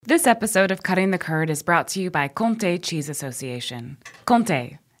This episode of Cutting the Curd is brought to you by Comté Cheese Association.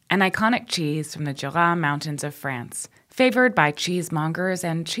 Comté, an iconic cheese from the Jura Mountains of France, favored by cheesemongers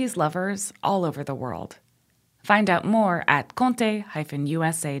and cheese lovers all over the world. Find out more at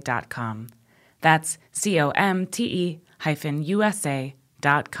comte-usa.com. That's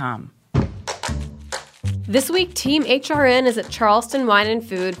COMTE-USA.com. This week, Team HRN is at Charleston Wine and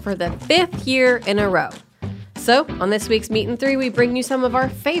Food for the 5th year in a row. So, on this week's Meet and Three, we bring you some of our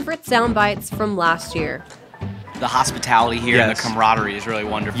favorite sound bites from last year. The hospitality here and the Yes. camaraderie is really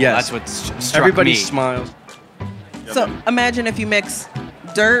wonderful. Yes. That's what struck Everybody me. smiles. So imagine if you mix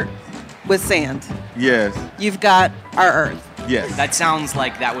dirt with sand. Yes. You've got our earth. Yes. That sounds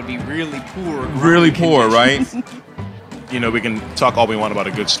like that would be really poor. really growing poor, conditions. right? You know, we can talk all we want about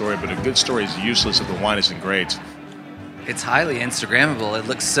a good story, but a good story is useless if the wine isn't great. It's highly Instagrammable. It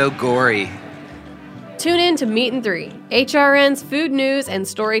looks so gory. Tune in to Meet and Three, HRN's food news and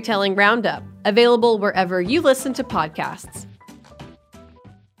storytelling roundup, available wherever you listen to podcasts.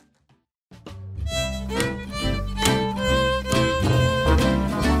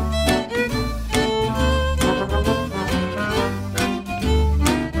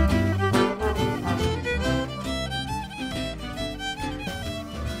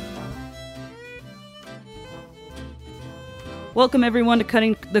 Welcome everyone to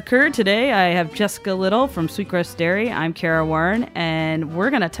Cutting the Curd. Today I have Jessica Little from Sweetgrass Dairy. I'm Kara Warren, and we're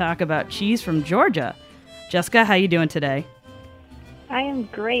going to talk about cheese from Georgia. Jessica, how you doing today? I am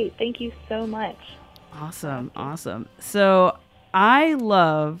great. Thank you so much. Awesome. So I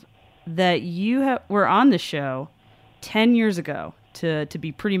love that you were on the show 10 years ago, to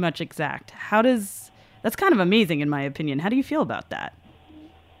be pretty much exact. That's kind of amazing in my opinion. How do you feel about that?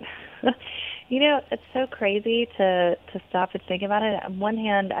 You know, it's so crazy to stop and think about it. On one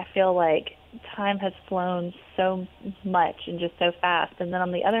hand, I feel like time has flown so much and just so fast. And then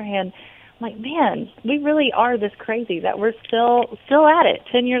on the other hand, I'm like, man, we really are this crazy that we're still at it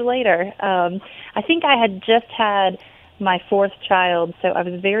 10 years later. I think I had just had my 4th child, so I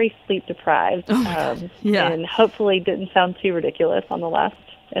was very sleep deprived. Yeah. And hopefully didn't sound too ridiculous on the last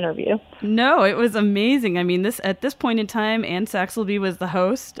interview. No, it was amazing. I mean, at this point in time, Ann Saxelby was the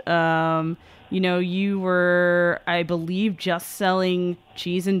host. You were, I believe, just selling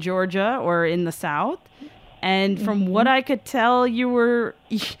cheese in Georgia or in the South. And from what I could tell,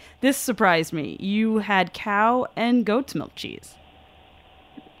 this surprised me. You had cow and goat's milk cheese.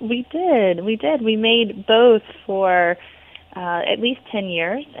 We did. We made both for at least 10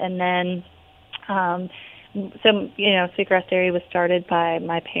 years. And then, Sweetgrass Dairy was started by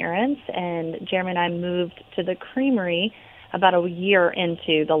my parents, and Jeremy and I moved to the creamery about a year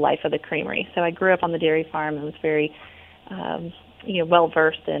into the life of the creamery. So I grew up on the dairy farm and was very,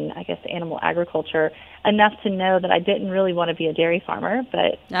 well-versed in, I guess, animal agriculture, enough to know that I didn't really want to be a dairy farmer,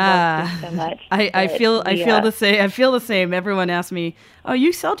 but loved it so much. I feel the same. I feel the same. Everyone asks me, "Oh,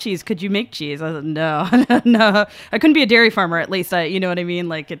 you sell cheese? Could you make cheese?" I said, "No, no. I couldn't be a dairy farmer. At least you know what I mean.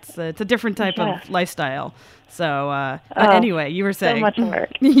 Like it's a different type of lifestyle." So anyway, you were saying so much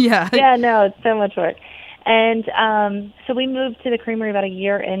work. Yeah. Yeah, no, it's so much work. And so we moved to the creamery about a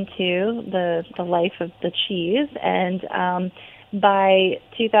year into the life of the cheese, and by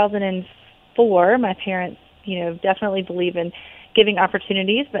 2004, my parents, definitely believe in giving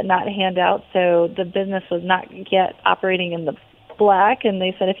opportunities but not handouts. So the business was not yet operating in the black, and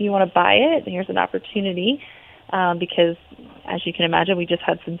they said, if you want to buy it, here's an opportunity, because as you can imagine, we just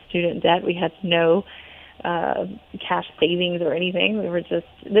had some student debt. We had no cash savings or anything. It was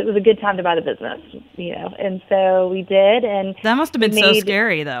a good time to buy the business, and so we did. And that must have been so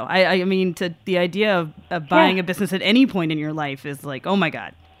scary, though. I mean, the idea of buying a business at any point in your life is like, oh my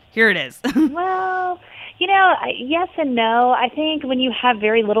God, here it is. Well, yes and no. I think when you have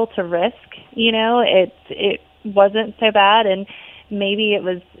very little to risk, it wasn't so bad, and maybe it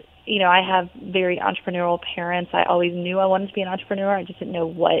was. I have very entrepreneurial parents. I always knew I wanted to be an entrepreneur. I just didn't know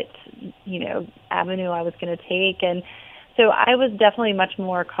what, avenue I was going to take. And so I was definitely much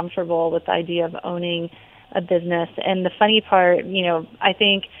more comfortable with the idea of owning a business. And the funny part, I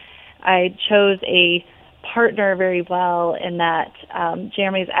think I chose a partner very well in that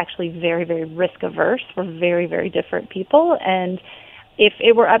Jeremy is actually very, very risk averse. We're very, very different people. And if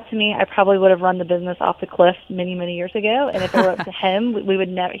it were up to me, I probably would have run the business off the cliff many, many years ago. And if it were up to him,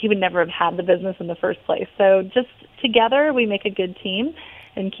 he would never have had the business in the first place. So just together, we make a good team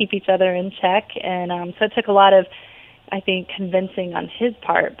and keep each other in check. And so it took a lot of, I think, convincing on his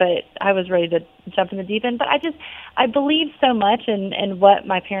part, but I was ready to jump in the deep end. But I believed so much in what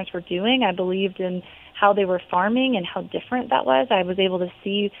my parents were doing. I believed in how they were farming and how different that was. I was able to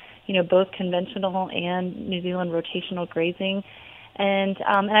see, both conventional and New Zealand rotational grazing. And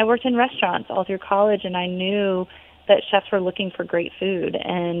I worked in restaurants all through college, and I knew that chefs were looking for great food,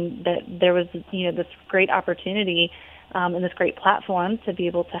 and that there was, this great opportunity and this great platform to be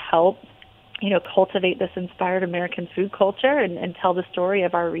able to help, cultivate this inspired American food culture and tell the story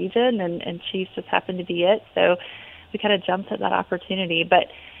of our region, and cheese just happened to be it. So we kind of jumped at that opportunity. But,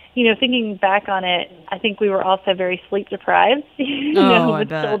 thinking back on it, I think we were also very sleep deprived, with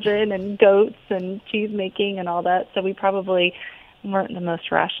children and goats and cheese making and all that. So we probably weren't the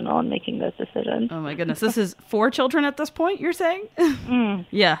most rational in making those decisions. Oh my goodness. This is 4 children at this point, you're saying?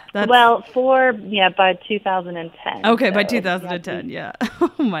 Yeah. Well, 4, by 2010. Okay, so, by 2010, yeah.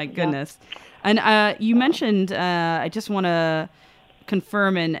 Oh my goodness. And you mentioned, I just want to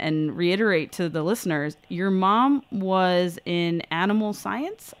confirm and reiterate to the listeners, your mom was in animal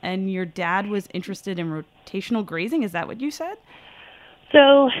science and your dad was interested in rotational grazing. Is that what you said?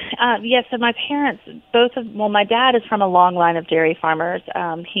 So, so my parents, my dad is from a long line of dairy farmers.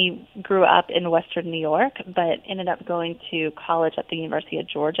 He grew up in Western New York, but ended up going to college at the University of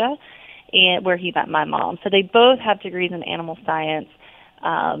Georgia, where he met my mom. So they both have degrees in animal science,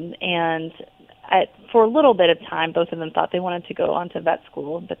 and for a little bit of time, both of them thought they wanted to go on to vet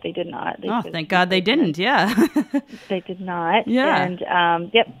school, but they did not. Thank God they didn't, yeah. They did not. Yeah.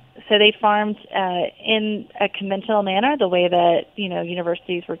 And, so they farmed in a conventional manner, the way that,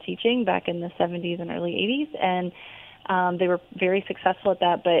 universities were teaching back in the 70s and early 80s. And they were very successful at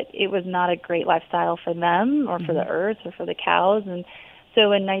that, but it was not a great lifestyle for them or for the earth or for the cows. And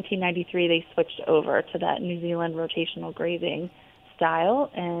so in 1993, they switched over to that New Zealand rotational grazing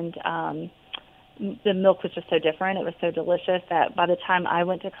style. And the milk was just so different. It was so delicious that by the time I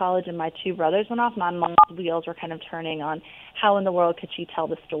went to college and my 2 brothers went off, my mom's wheels were kind of turning on how in the world could she tell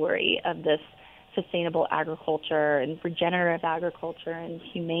the story of this sustainable agriculture and regenerative agriculture and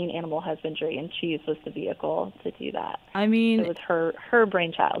humane animal husbandry, and cheese was the vehicle to do that. I mean, so it was her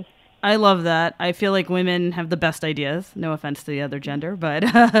brainchild. I love that. I feel like women have the best ideas. No offense to the other gender, but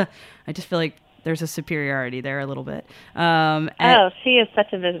I just feel like there's a superiority there a little bit. She is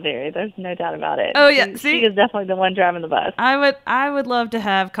such a visionary. There's no doubt about it. Oh yeah, she is definitely the one driving the bus. I would love to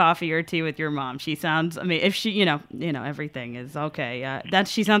have coffee or tea with your mom. She sounds amazing. If she, everything is okay.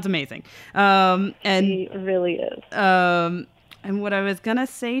 She sounds amazing. And she really is. And what I was gonna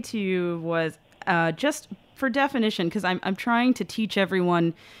say to you was just for definition, because I'm trying to teach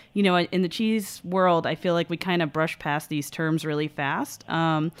everyone. In the cheese world, I feel like we kind of brush past these terms really fast.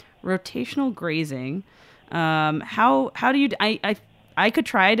 Rotational grazing. How do you? I could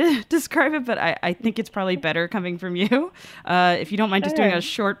try to describe it, but I think it's probably better coming from you. If you don't mind, just doing a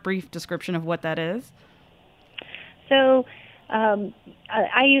short, brief description of what that is. So,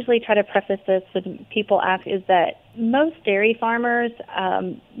 I usually try to preface this when people ask: is that most dairy farmers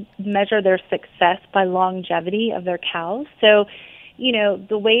measure their success by longevity of their cows. So,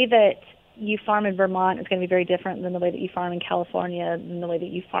 the way that you farm in Vermont is going to be very different than the way that you farm in California, than the way that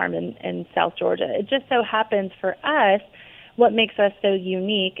you farm in South Georgia. It just so happens for us, what makes us so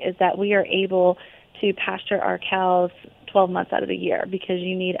unique is that we are able to pasture our cows 12 months out of the year, because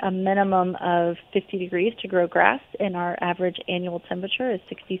you need a minimum of 50 degrees to grow grass, and our average annual temperature is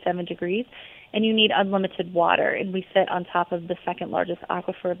 67 degrees, and you need unlimited water. And we sit on top of the second largest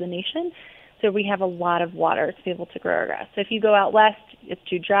aquifer of the nation. So we have a lot of water to be able to grow our grass. So if you go out west, it's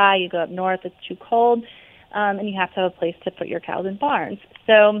too dry. You go up north, it's too cold. And you have to have a place to put your cows in barns.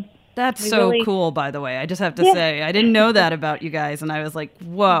 So that's so cool, by the way. I just have to say, I didn't know that about you guys. And I was like,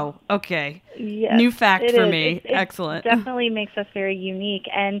 whoa, okay. Yes, new fact for me. It excellent. Definitely makes us very unique.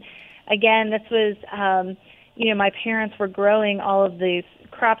 And again, this was, my parents were growing all of these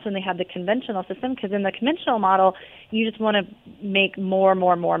crops when they had the conventional system, because in the conventional model, you just want to make more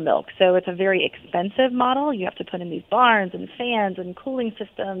milk. So it's a very expensive model. You have to put in these barns and fans and cooling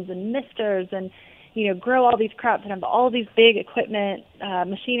systems and misters and, grow all these crops and have all these big equipment,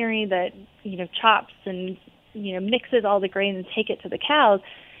 machinery that, chops and, mixes all the grain and take it to the cows.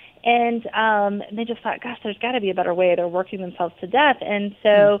 And they just thought, gosh, there's got to be a better way. They're working themselves to death. And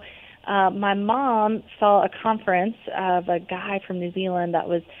so my mom saw a conference of a guy from New Zealand that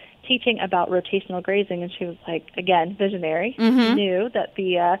was teaching about rotational grazing, and she was like, again, visionary, knew that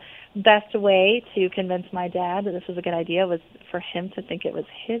the best way to convince my dad that this was a good idea was for him to think it was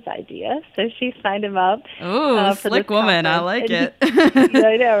his idea. So she signed him up. Ooh, slick woman. I like it. Yeah,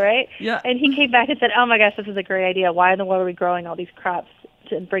 I know, right? Yeah. And he came back and said, oh my gosh, this is a great idea. Why in the world are we growing all these crops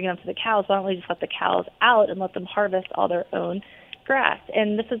and bringing them to the cows? Why don't we just let the cows out and let them harvest all their own grass?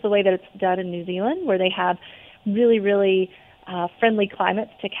 And this is the way that it's done in New Zealand, where they have really, really friendly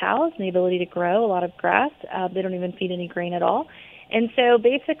climates to cows and the ability to grow a lot of grass. They don't even feed any grain at all. And so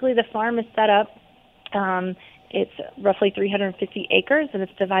basically the farm is set up It's roughly 350 acres, and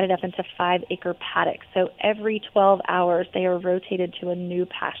it's divided up into 5-acre paddocks. So every 12 hours, they are rotated to a new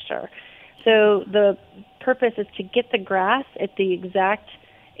pasture. So the purpose is to get the grass at the exact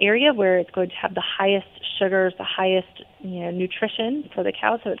area where it's going to have the highest sugars, the highest nutrition for the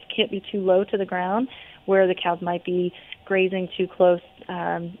cows, so it can't be too low to the ground where the cows might be grazing too close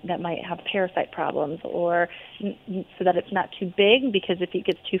that might have parasite problems, or so that it's not too big, because if it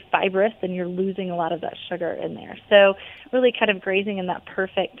gets too fibrous, then you're losing a lot of that sugar in there. So really kind of grazing in that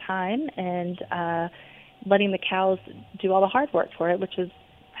perfect time and letting the cows do all the hard work for it, which is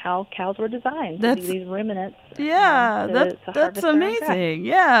how cows were designed, to be these ruminants. Yeah, that's amazing.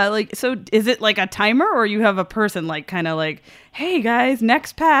 Yeah, like, so is it like a timer, or you have a person like kind of like, hey guys,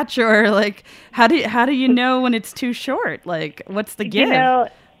 next patch, or like how do you know when it's too short? Like, what's the give?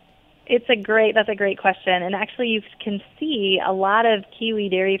 That's a great question. And actually, you can see a lot of Kiwi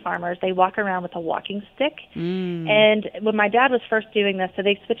dairy farmers, they walk around with a walking stick. And when my dad was first doing this, so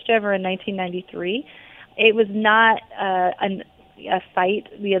they switched over in 1993, it was not a sight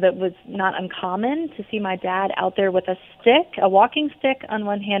that was not uncommon to see my dad out there with a walking stick on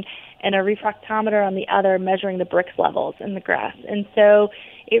one hand and a refractometer on the other, measuring the Brix levels in the grass. And so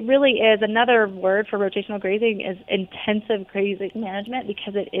it really is, another word for rotational grazing is intensive grazing management,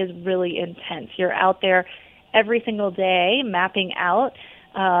 because it is really intense. You're out there every single day mapping out,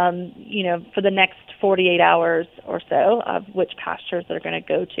 for the next 48 hours or so of which pastures they're going to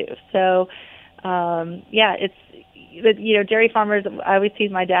go to. So, dairy farmers, I always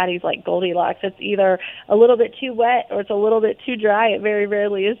tease my dad, he's like Goldilocks. It's either a little bit too wet or it's a little bit too dry. It very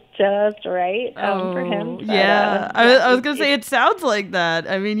rarely is just right for him. But, I was going to say, it sounds like that.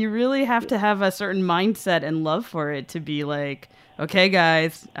 I mean, you really have to have a certain mindset and love for it to be like, okay,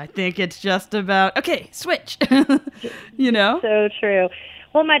 guys, I think it's just about, okay, switch, So true.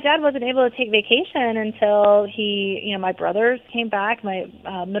 Well, my dad wasn't able to take vacation until my brothers came back. My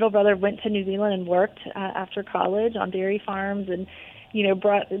middle brother went to New Zealand and worked after college on dairy farms, and,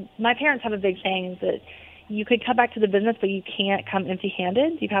 my parents have a big saying that you could come back to the business, but you can't come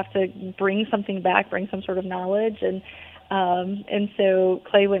empty-handed. You have to bring something back, bring some sort of knowledge. And so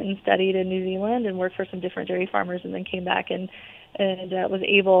Clay went and studied in New Zealand and worked for some different dairy farmers, and then came back and was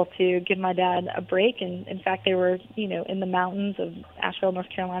able to give my dad a break. And in fact, they were, in the mountains of Asheville, North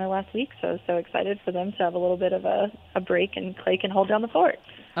Carolina last week. So I was so excited for them to have a little bit of a break, and Clay can hold down the fort.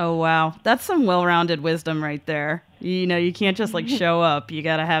 Oh, wow. That's some well-rounded wisdom right there. You can't just like show up. You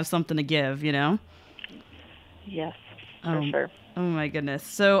got to have something to give, Yes, for sure. Oh my goodness.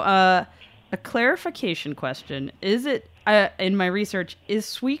 So, a clarification question. Is it, in my research, is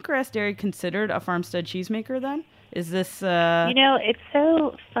Sweetgrass Dairy considered a farmstead cheesemaker then? Is this... it's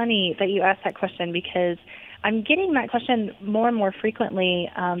so funny that you asked that question, because I'm getting that question more and more frequently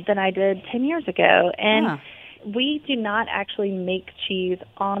than I did 10 years ago. And we do not actually make cheese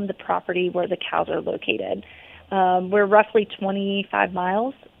on the property where the cows are located. We're roughly 25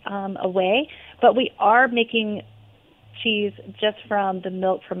 miles away, but we are making cheese just from the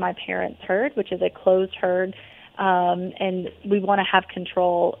milk from my parents' herd, which is a closed herd. And we want to have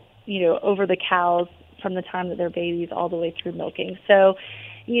control, over the cows from the time that they're babies all the way through milking. So,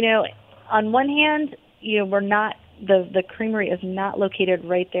 on one hand, we're not, the creamery is not located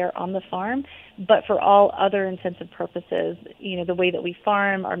right there on the farm, but for all other intents and purposes, the way that we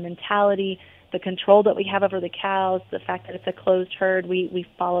farm, our mentality, the control that we have over the cows, the fact that it's a closed herd, we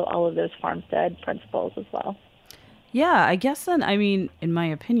follow all of those farmstead principles as well. Yeah, I guess then, in my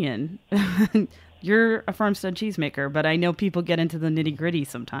opinion, you're a farmstead cheesemaker, but I know people get into the nitty-gritty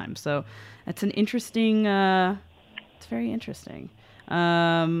sometimes. So it's an interesting, it's very interesting.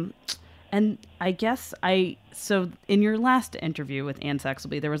 And I guess so in your last interview with Ann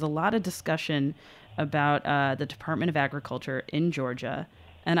Saxelby, there was a lot of discussion about the Department of Agriculture in Georgia.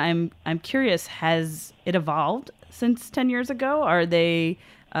 And I'm curious, has it evolved since 10 years ago? Are they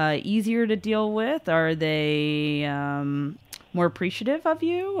easier to deal with? Are they more appreciative of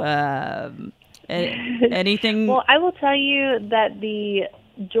you? Anything? Well, I will tell you that the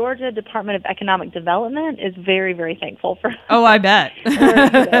Georgia Department of Economic Development is very, very thankful for Oh, I bet.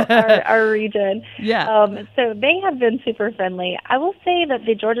 our region. Yeah. So they have been super friendly. I will say that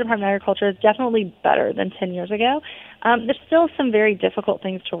the Georgia Department of Agriculture is definitely better than 10 years ago. There's still some very difficult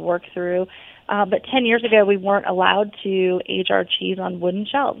things to work through. But 10 years ago, we weren't allowed to age our cheese on wooden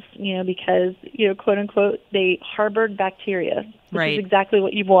shelves, because, quote unquote, they harbored bacteria, which is exactly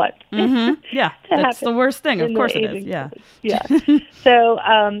what you want. Mm-hmm. Yeah, that's the worst thing. Of course it is. Yeah. Yeah. So,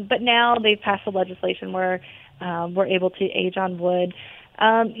 but now they've passed the legislation where we're able to age on wood.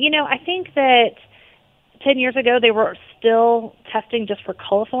 I think that 10 years ago, they were still testing just for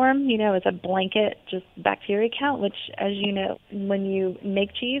coliform, as a blanket, just bacteria count, which, as you know, when you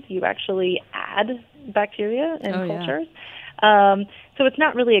make cheese, you actually add bacteria in cultures. So it's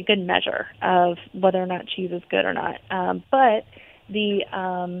not really a good measure of whether or not cheese is good or not. But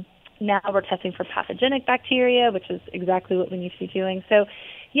now we're testing for pathogenic bacteria, which is exactly what we need to be doing. So,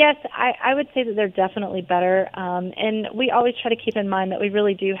 yes, I would say that they're definitely better. And we always try to keep in mind that we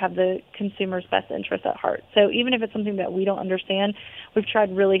really do have the consumer's best interest at heart. So even if it's something that we don't understand, we've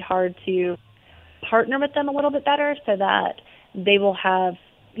tried really hard to partner with them a little bit better so that they will have,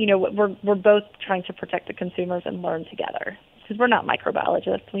 we're both trying to protect the consumers and learn together. Because we're not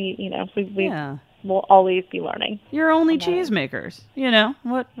microbiologists. We'll always be learning. You're only cheesemakers.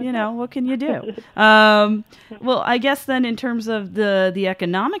 What can you do? Well, I guess then in terms of the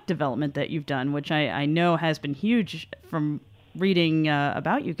economic development that you've done, which I know has been huge from reading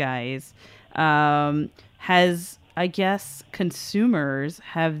about you guys, has, I guess, consumers,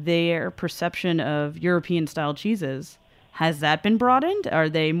 have their perception of European-style cheeses, has that been broadened? Are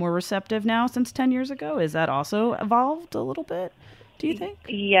they more receptive now since 10 years ago? Is that also evolved a little bit, do you think?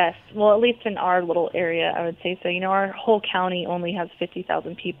 Yes. Well, at least in our little area, I would say so. Our whole county only has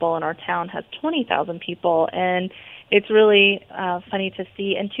 50,000 people, and our town has 20,000 people. And it's really funny to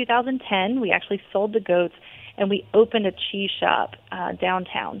see. In 2010, we actually sold the goats, and we opened a cheese shop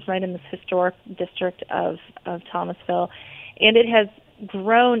downtown, right in this historic district of Thomasville. And it has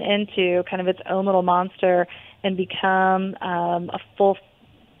grown into kind of its own little monster and become a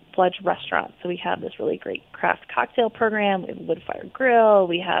full-fledged restaurant. So we have this really great craft cocktail program. We have a wood-fired grill.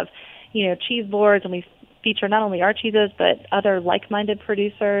 We have, cheese boards, and we feature not only our cheeses but other like-minded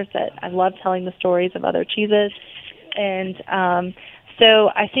producers that I love telling the stories of other cheeses. And so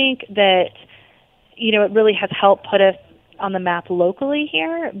I think that, it really has helped put us on the map locally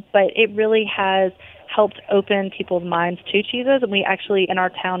here, but it really has helped open people's minds to cheeses. And we actually, in our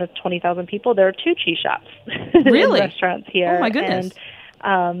town of 20,000 people, there are 2 cheese shops. Really? And restaurants here. Oh, my goodness.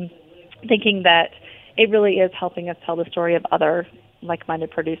 And thinking that it really is helping us tell the story of other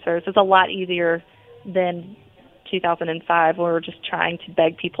like-minded producers. It's a lot easier than 2005, where we're just trying to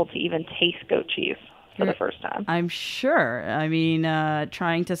beg people to even taste goat cheese for the first time. I'm sure. I mean,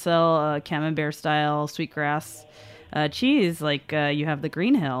 trying to sell a Camembert-style sweetgrass cheese, like you have the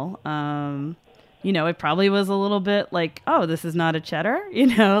Green Hill, it probably was a little bit like, oh, this is not a cheddar,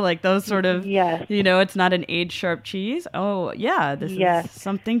 like those sort of, yes. It's not an aged-sharp cheese. Oh, yeah, this is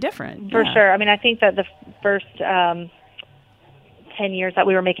something different. For sure. I mean, I think that the first 10 years that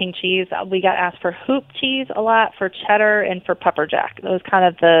we were making cheese, we got asked for hoop cheese a lot, for cheddar, and for pepper jack. That was kind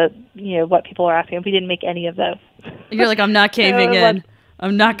of the, what people were asking. We didn't make any of those. You're like, I'm not caving in.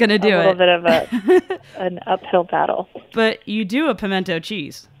 I'm not going to do it. A little bit of an uphill battle. But you do a pimento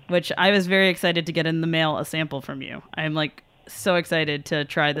cheese, which I was very excited to get in the mail a sample from you. I'm like so excited to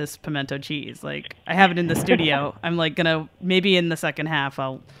try this pimento cheese. Like, I have it in the studio. I'm like maybe in the second half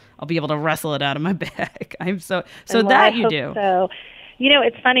I'll be able to wrestle it out of my bag. I'm so that you do. So,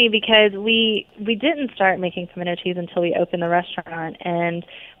 it's funny because we didn't start making pimento cheese until we opened the restaurant, and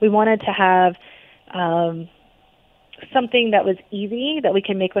we wanted to have something that was easy that we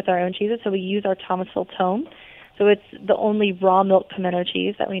can make with our own cheeses. So we use our Thomasville Tome. So it's the only raw milk pimento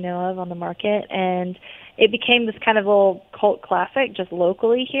cheese that we know of on the market, and it became this kind of little cult classic just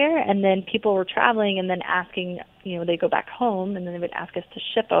locally here. And then people were traveling and then asking, they go back home and then they would ask us to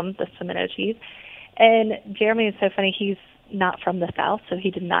ship them this pimento cheese. And Jeremy is so funny. He's not from the South, so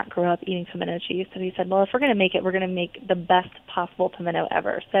he did not grow up eating pimento cheese. So he said, well, if we're going to make it, we're going to make the best possible pimento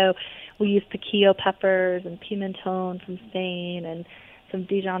ever. So we used piquillo peppers and pimenton from Spain and some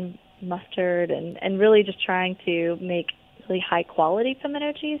Dijon mustard, and really just trying to make really high quality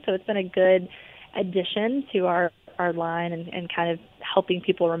pimento cheese. So it's been a good addition to our line and kind of helping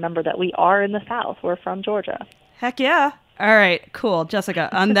people remember that we are in the South. We're from Georgia. Heck yeah. All right, cool.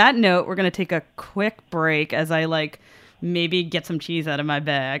 Jessica, on that note, we're going to take a quick break as I maybe get some cheese out of my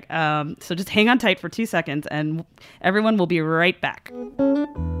bag. So just hang on tight for 2 seconds and everyone will be right back.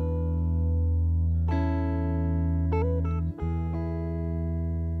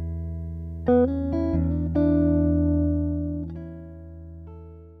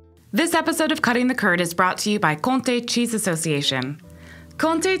 This episode of Cutting the Curd is brought to you by Comté Cheese Association.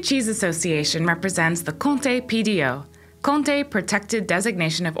 Comté Cheese Association represents the Comté PDO, Comté Protected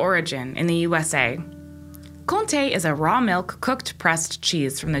Designation of Origin in the USA. Comté is a raw milk cooked pressed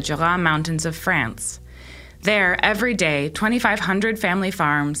cheese from the Jura Mountains of France. There, every day, 2,500 family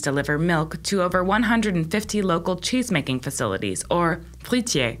farms deliver milk to over 150 local cheesemaking facilities, or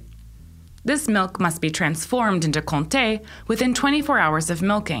fruitiers. This milk must be transformed into Comté within 24 hours of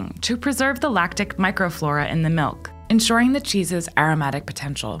milking to preserve the lactic microflora in the milk, ensuring the cheese's aromatic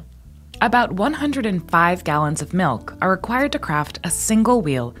potential. About 105 gallons of milk are required to craft a single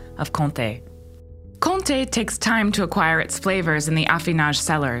wheel of Comté. Comté takes time to acquire its flavors in the affinage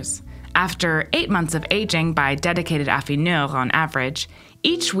cellars. After 8 months of aging by dedicated affineurs on average,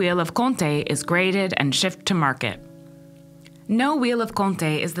 each wheel of Comté is graded and shipped to market. No wheel of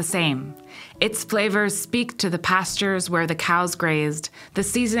Comté is the same. Its flavors speak to the pastures where the cows grazed, the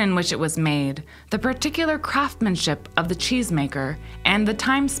season in which it was made, the particular craftsmanship of the cheesemaker, and the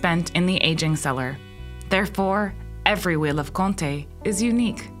time spent in the aging cellar. Therefore, every wheel of Comté is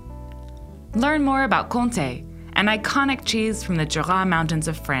unique. Learn more about Comté, an iconic cheese from the Jura Mountains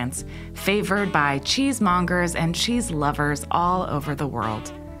of France, favored by cheesemongers and cheese lovers all over the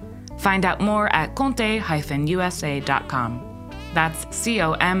world. Find out more at comte-usa.com. That's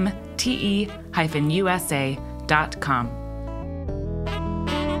COMTE-USA.com.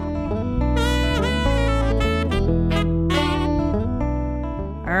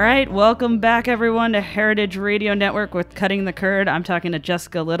 All right, welcome back, everyone, to Heritage Radio Network with Cutting the Curd. I'm talking to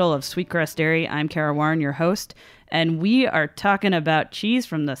Jessica Little of Sweetgrass Dairy. I'm Kara Warren, your host, and we are talking about cheese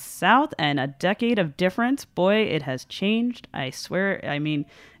from the South and a decade of difference. Boy, it has changed, I swear. I mean,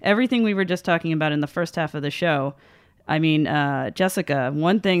 everything we were just talking about in the first half of the show. I mean, Jessica,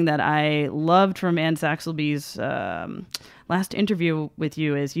 one thing that I loved from Anne Saxelby's last interview with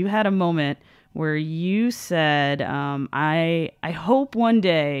you is you had a moment where you said, I hope one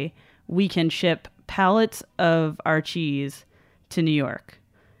day we can ship pallets of our cheese to New York.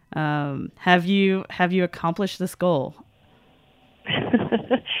 Have you accomplished this goal?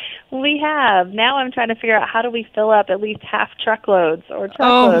 We have. Now I'm trying to figure out how do we fill up at least half truckloads or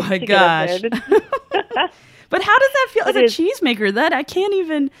truckloads. Oh my to gosh. Get us there. But how does that feel as a cheesemaker? That I can't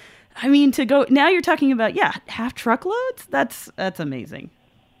even, I mean, to go, now you're talking about, half truckloads? That's amazing.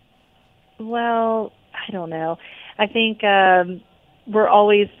 Well, I don't know. I think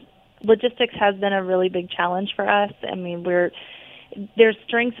logistics has been a really big challenge for us. I mean, there's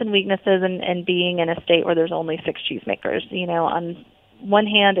strengths and weaknesses in being in a state where there's only 6 cheesemakers. You know, on one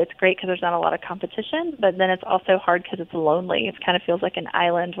hand, it's great because there's not a lot of competition, but then it's also hard because it's lonely. It kind of feels like an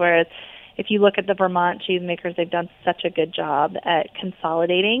island, whereas if you look at the Vermont cheesemakers, they've done such a good job at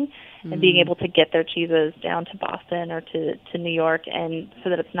consolidating and being able to get their cheeses down to Boston or to New York, and so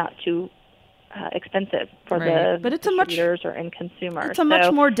that it's not too expensive for the distributors or end consumers. It's a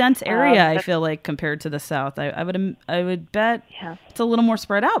much more dense area, I feel like, compared to the South. I would bet it's a little more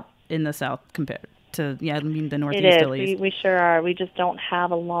spread out in the South compared to the Northeast. It is. At least. We sure are. We just don't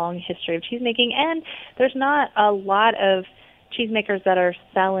have a long history of cheesemaking, and there's not a lot of cheesemakers that are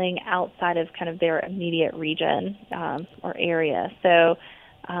selling outside of kind of their immediate region or area. So,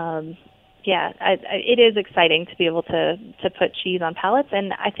 it is exciting to be able to put cheese on pallets,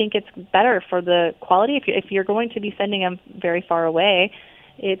 and I think it's better for the quality. If you're going to be sending them very far away,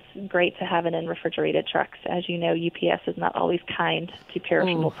 it's great to have it in refrigerated trucks. As you know, UPS is not always kind to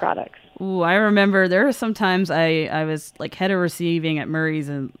perishable products. Ooh, I remember there were some times I was like head of receiving at Murray's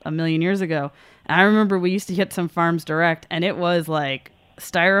a million years ago. I remember we used to get some Farms Direct, and it was like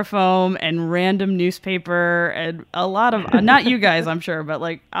styrofoam and random newspaper and a lot of, not you guys, I'm sure, but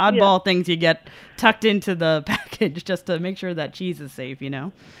like oddball things you get tucked into the package just to make sure that cheese is safe, you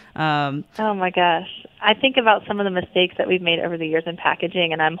know? Oh my gosh. I think about some of the mistakes that we've made over the years in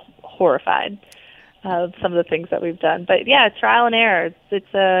packaging, and I'm horrified of some of the things that we've done. But yeah, trial and error. It's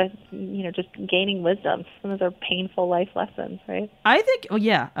just gaining wisdom. Some of those are painful life lessons, right? I think,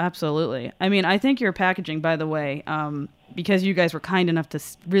 absolutely. I mean, I think your packaging, by the way, because you guys were kind enough to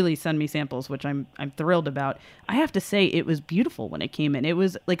really send me samples, which I'm thrilled about. I have to say it was beautiful when it came in. It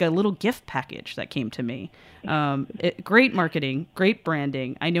was like a little gift package that came to me. Great marketing, great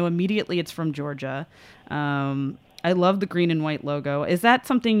branding. I know immediately it's from Georgia. I love the green and white logo. Is that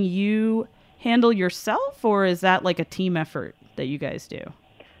something you handle yourself, or is that like a team effort that you guys do?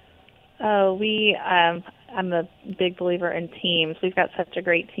 Oh, I'm a big believer in teams. We've got such a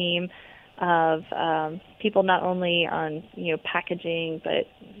great team of people, not only on packaging, but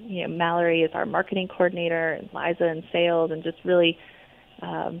Mallory is our marketing coordinator, and Liza in sales, and just really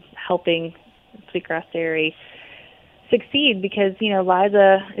helping Sweetgrass Dairy succeed, because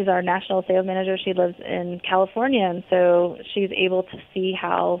Liza is our national sales manager. She lives in California, and so she's able to see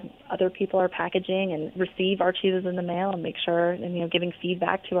how other people are packaging and receive our cheeses in the mail and make sure, and giving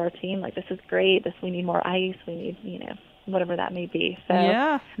feedback to our team like, this is great, we need more ice, we need whatever that may be. So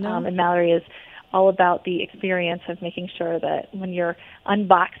and Mallory is all about the experience of making sure that when you're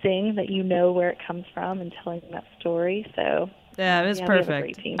unboxing that where it comes from and telling that story. So Yeah, it was Yeah, we have a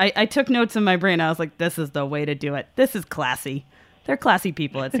perfect. great team. I took notes in my brain. I was like, this is the way to do it. This is classy. They're classy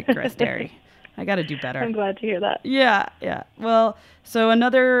people at Seacrest Dairy. I got to do better. I'm glad to hear that. Yeah. Well, so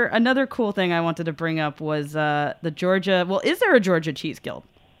another cool thing I wanted to bring up was the Georgia. Well, is there a Georgia Cheese Guild?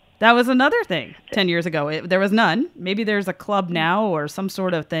 That was another thing 10 years ago. There was none. Maybe there's a club now or some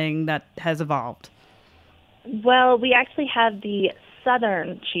sort of thing that has evolved. Well, we actually have the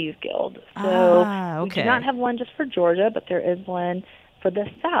Southern Cheese Guild. So okay. we do not have one just for Georgia, but there is one for the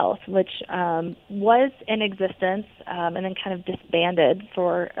South, which was in existence and then kind of disbanded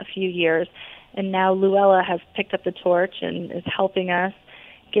for a few years. And now Luella has picked up the torch and is helping us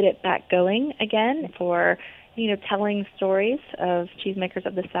get it back going again for, telling stories of cheesemakers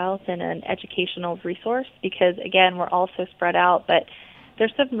of the South and an educational resource because, again, we're all so spread out, but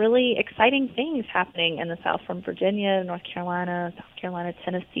there's some really exciting things happening in the South from Virginia, North Carolina, South Carolina,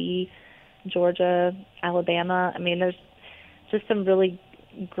 Tennessee, Georgia, Alabama. I mean, there's just some really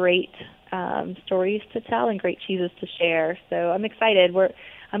great stories to tell and great cheeses to share. So I'm excited.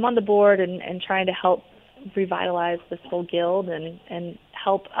 I'm on the board and trying to help revitalize this whole guild and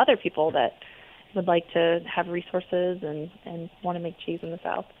help other people that would like to have resources and want to make cheese in the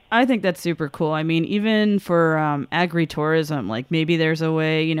South. I think that's super cool. I mean, even for agritourism, like maybe there's a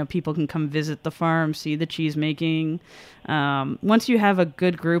way, people can come visit the farm, see the cheese making. Once you have a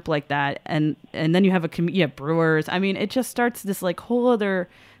good group like that, and then you have brewers. I mean, it just starts this like whole other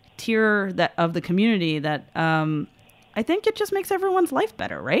tier of the community that I think it just makes everyone's life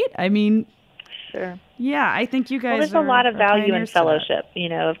better, right? I mean, sure. Yeah, I think you guys. Well, there's a lot of value in fellowship,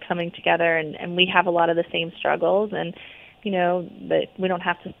 of coming together, and we have a lot of the same struggles, and but we don't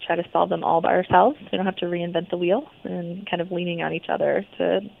have to try to solve them all by ourselves. We don't have to reinvent the wheel, and kind of leaning on each other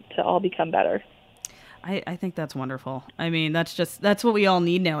to all become better. I think that's wonderful. I mean, that's what we all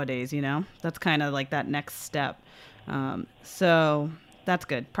need nowadays, That's kind of like that next step. So that's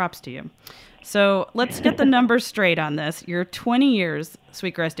good. Props to you. So let's get the numbers straight on this. You're 20 years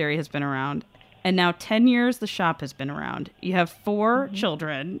Sweetgrass Dairy has been around, and now 10 years the shop has been around. You have 4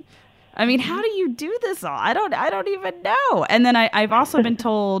 children. I mean, how do you do this all? I don't even know. And then I've also been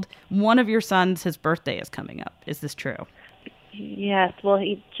told one of your sons, his birthday is coming up. Is this true? Yes. Well,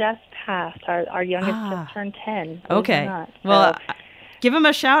 he just passed. Our youngest just turned 10. Okay. Well, give him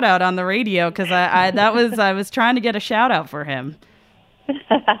a shout out on the radio because I was trying to get a shout out for him.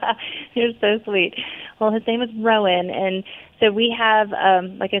 You're so sweet. Well, his name is Rowan, and so we have,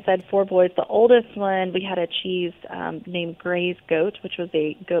 like I said, 4 boys. The oldest one, we had a cheese named Gray's Goat, which was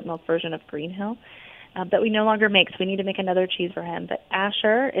a goat milk version of Green Hill, that we no longer make, so we need to make another cheese for him. But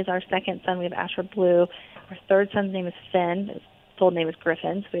Asher is our second son. We have Asher Blue. Our third son's name is Finn. His full name is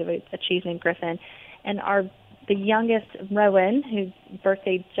Griffin, so we have a cheese named Griffin. And the youngest, Rowan, whose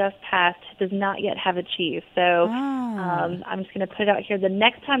birthday just passed, does not yet have a cheese. So I'm just going to put it out here. The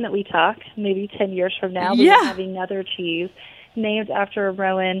next time that we talk, maybe 10 years from now, we'll have another cheese named after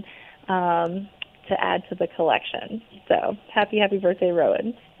Rowan to add to the collection. So happy birthday,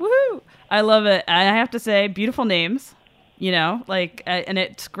 Rowan. Woohoo! I love it. I have to say, beautiful names. And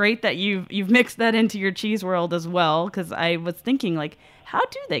it's great that you've mixed that into your cheese world as well, because I was thinking, like, how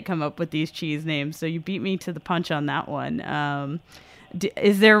do they come up with these cheese names? So you beat me to the punch on that one.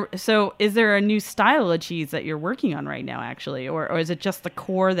 Is there a new style of cheese that you're working on right now, actually, or is it just the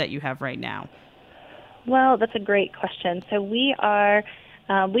core that you have right now? Well, that's a great question. So we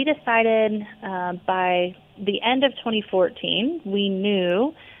decided by the end of 2014, we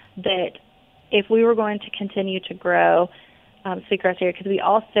knew that if we were going to continue to grow Sweetgrass Dairy, because we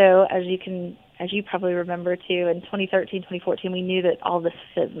also, as you probably remember too, in 2013, 2014, we knew that all this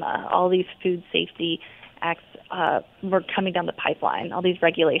FSMA, all these food safety acts were coming down the pipeline, all these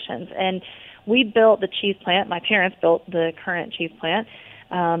regulations. And we built the cheese plant, my parents built the current cheese plant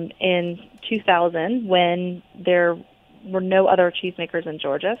in 2000 when there were no other cheesemakers in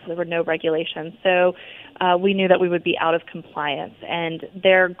Georgia, so there were no regulations. So we knew that we would be out of compliance. And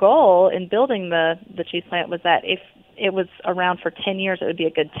their goal in building the cheese plant was that if it was around for 10 years, it would be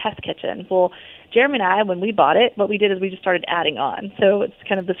a good test kitchen. Well, Jeremy and I, when we bought it, what we did is we just started adding on. So it's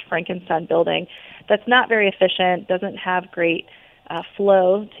kind of this Frankenstein building that's not very efficient, doesn't have great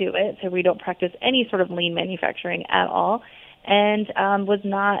flow to it, so we don't practice any sort of lean manufacturing at all, and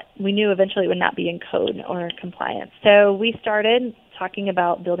we knew eventually it would not be in code or compliance. So we started talking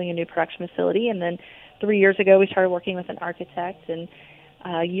about building a new production facility, and then 3 years ago we started working with an architect, and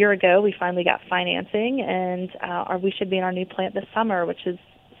a year ago we finally got financing, and we should be in our new plant this summer, which is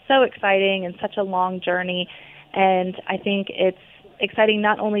so exciting and such a long journey. And I think it's exciting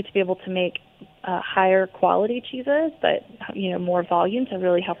not only to be able to make higher quality cheeses, but more volume to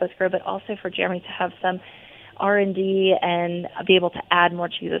really help us grow, but also for Jeremy to have some R&D and be able to add more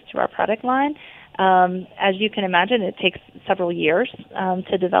cheeses to our product line. As you can imagine, it takes several years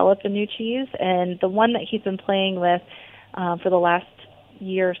to develop a new cheese, and the one that he's been playing with for the last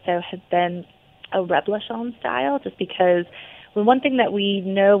year or so has been a Reblochon style, just because the one thing that we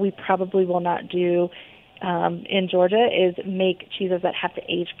know we probably will not do in Georgia is make cheeses that have to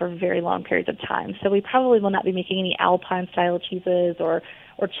age for very long periods of time. So we probably will not be making any Alpine-style cheeses or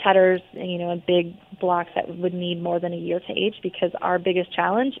cheddars, in big blocks that would need more than a year to age, because our biggest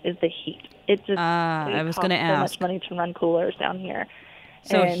challenge is the heat. I was going to so ask. much money to run coolers down here.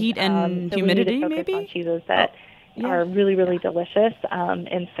 So heat and so humidity, we need to focus maybe? on cheeses that are really, really delicious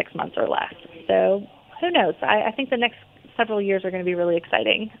in 6 months or less. So who knows? I think the next several years are going to be really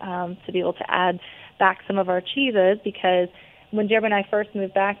exciting to be able to add back some of our cheeses, because when Jeremy and I first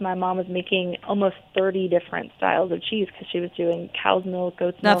moved back, my mom was making almost 30 different styles of cheese because she was doing cow's milk,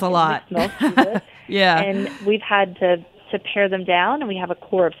 goat's milk, That's a lot. and mixed milk cheeses. Yeah. And we've had to pare them down, and we have a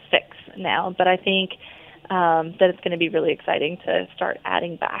core of 6 now. But I think that it's going to be really exciting to start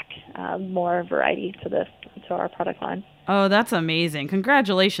adding back more variety to our product line. Oh, that's amazing.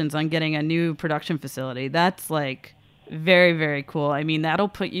 Congratulations on getting a new production facility. That's very, very cool. I mean, that'll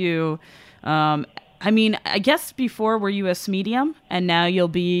put you... I guess before were you a medium, and now you'll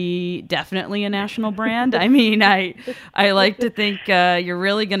be definitely a national brand. I mean, I like to think you're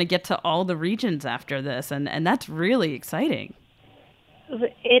really going to get to all the regions after this, and that's really exciting.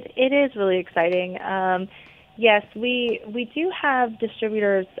 It is really exciting. Yes, we do have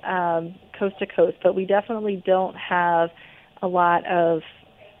distributors coast to coast, but we definitely don't have a lot of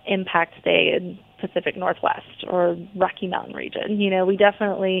impact, say, in Pacific Northwest or Rocky Mountain region. We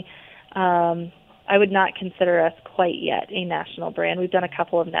definitely... I would not consider us quite yet a national brand. We've done a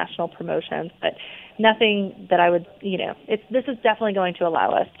couple of national promotions, but nothing that I would, this is definitely going to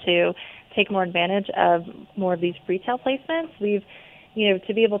allow us to take more advantage of more of these retail placements. We've,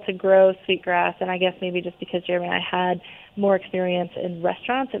 to be able to grow Sweetgrass, and I guess maybe just because Jeremy and I had more experience in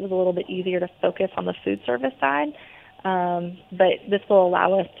restaurants, it was a little bit easier to focus on the food service side. But this will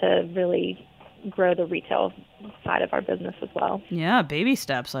allow us to really grow the retail side of our business as well. Yeah, baby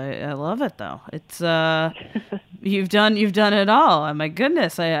steps. I love it though. It's you've done it all. Oh, my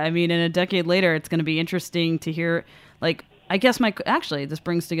goodness. I mean, in a decade later, it's going to be interesting to hear. I guess this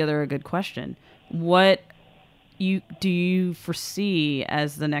brings together a good question. What do you foresee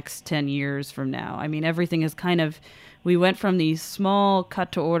as the next 10 years from now? I mean, everything is we went from these small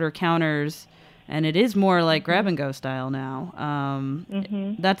cut to order counters, and it is more like grab and go style now.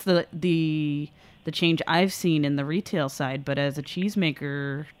 That's the change I've seen in the retail side. But as a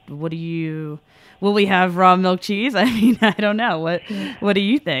cheesemaker, will we have raw milk cheese? I mean, I don't know. What do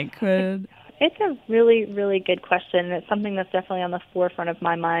you think? It's a really, really good question. It's something that's definitely on the forefront of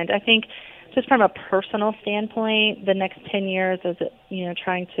my mind. I think just from a personal standpoint, the next 10 years as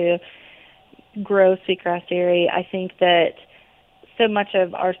trying to grow Sweetgrass Dairy, I think that so much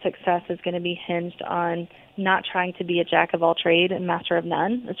of our success is going to be hinged on not trying to be a jack of all trade and master of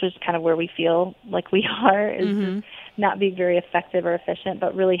none, which is kind of where we feel like we are, is just not being very effective or efficient,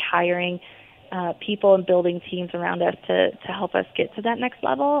 but really hiring people and building teams around us to help us get to that next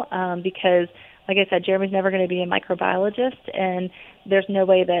level. Because, like I said, Jeremy's never going to be a microbiologist, and there's no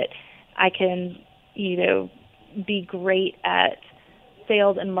way that I can, be great at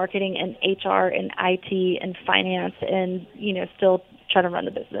sales and marketing and HR and IT and finance and, still try to run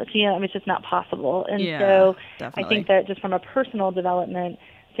the business. It's just not possible. And so definitely. I think that just from a personal development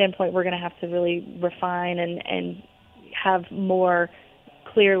standpoint, we're going to have to really refine and have more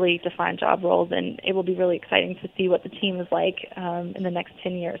clearly defined job roles, and it will be really exciting to see what the team is like in the next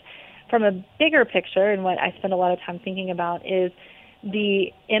 10 years. From a bigger picture, and what I spend a lot of time thinking about, is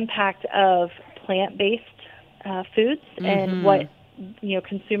the impact of plant-based foods and what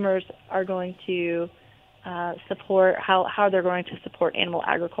consumers are going to support, how they're going to support animal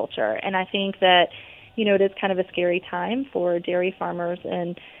agriculture. And I think that it is kind of a scary time for dairy farmers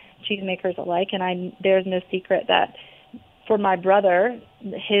and cheesemakers alike. And there's no secret that for my brother,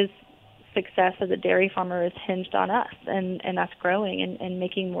 his success as a dairy farmer is hinged on us and us growing and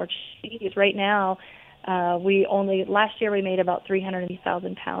making more cheese. Right now, last year we made about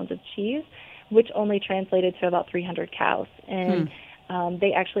 380,000 pounds of cheese, which only translated to about 300 cows. And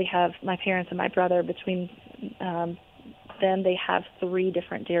they actually have, my parents and my brother, between them, they have 3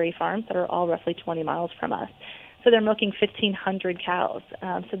 different dairy farms that are all roughly 20 miles from us. So they're milking 1,500 cows.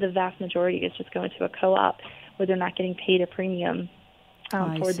 So the vast majority is just going to a co-op where they're not getting paid a premium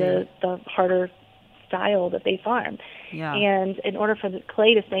for the harder style that they farm. Yeah. And in order for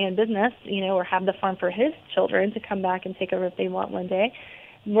Clay to stay in business, or have the farm for his children to come back and take over if they want one day,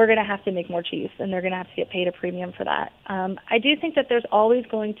 we're going to have to make more cheese, and they're going to have to get paid a premium for that. I do think that there's always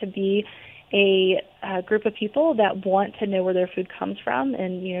going to be a group of people that want to know where their food comes from,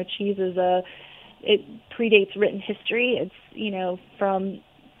 and cheese it predates written history. It's from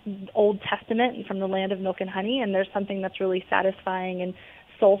Old Testament and from the land of milk and honey, and there's something that's really satisfying and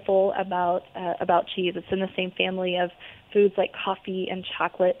soulful about cheese. It's in the same family of foods like coffee and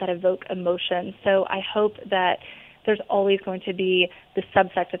chocolate that evoke emotion. So I hope that there's always going to be the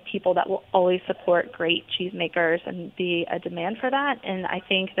subsect of people that will always support great cheesemakers and be a demand for that. And I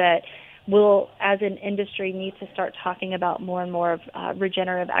think that we'll, as an industry, need to start talking about more and more of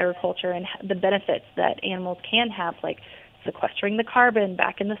regenerative agriculture and the benefits that animals can have, like sequestering the carbon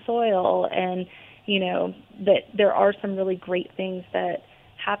back in the soil, and that there are some really great things that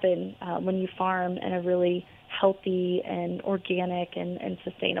happen when you farm in a really healthy and organic and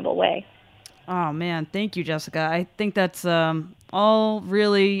sustainable way. Oh, man. Thank you, Jessica. I think that's all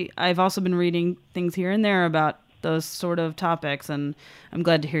really... I've also been reading things here and there about those sort of topics, and I'm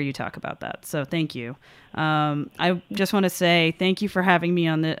glad to hear you talk about that. So thank you. I just want to say thank you for having me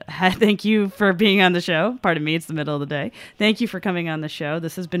on thank you for being on the show. Pardon me, it's the middle of the day. Thank you for coming on the show.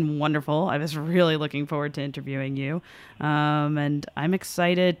 This has been wonderful. I was really looking forward to interviewing you. And I'm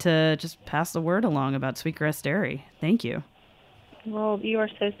excited to just pass the word along about Sweetgrass Dairy. Thank you. Well, you are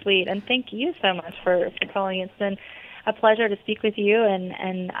so sweet, and thank you so much for calling. It's been a pleasure to speak with you,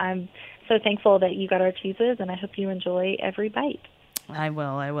 and I'm so thankful that you got our cheeses, and I hope you enjoy every bite. I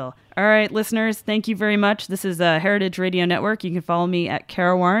will. All right, listeners, thank you very much. This is Heritage Radio Network. You can follow me at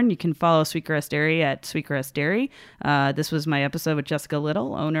Carawarn. You can follow Sweetgrass Dairy at Sweetgrass Dairy. This was my episode with Jessica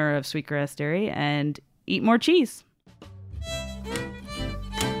Little, owner of Sweetgrass Dairy, and eat more cheese.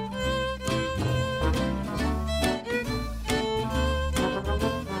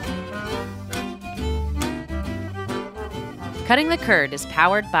 Cutting the Curd is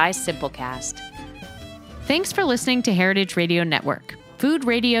powered by Simplecast. Thanks for listening to Heritage Radio Network, food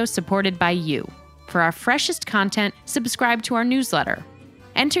radio supported by you. For our freshest content, subscribe to our newsletter.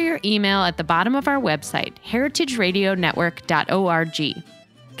 Enter your email at the bottom of our website, heritageradionetwork.org.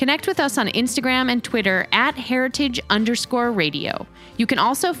 Connect with us on Instagram and Twitter at heritage_radio. You can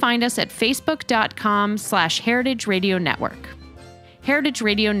also find us at facebook.com/Heritage Radio Network. Heritage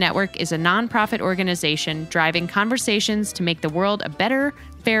Radio Network is a nonprofit organization driving conversations to make the world a better,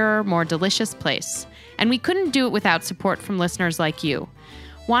 fairer, more delicious place. And we couldn't do it without support from listeners like you.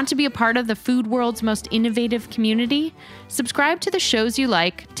 Want to be a part of the food world's most innovative community? Subscribe to the shows you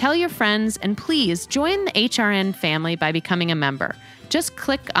like, tell your friends, and please join the HRN family by becoming a member. Just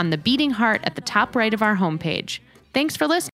click on the beating heart at the top right of our homepage. Thanks for listening.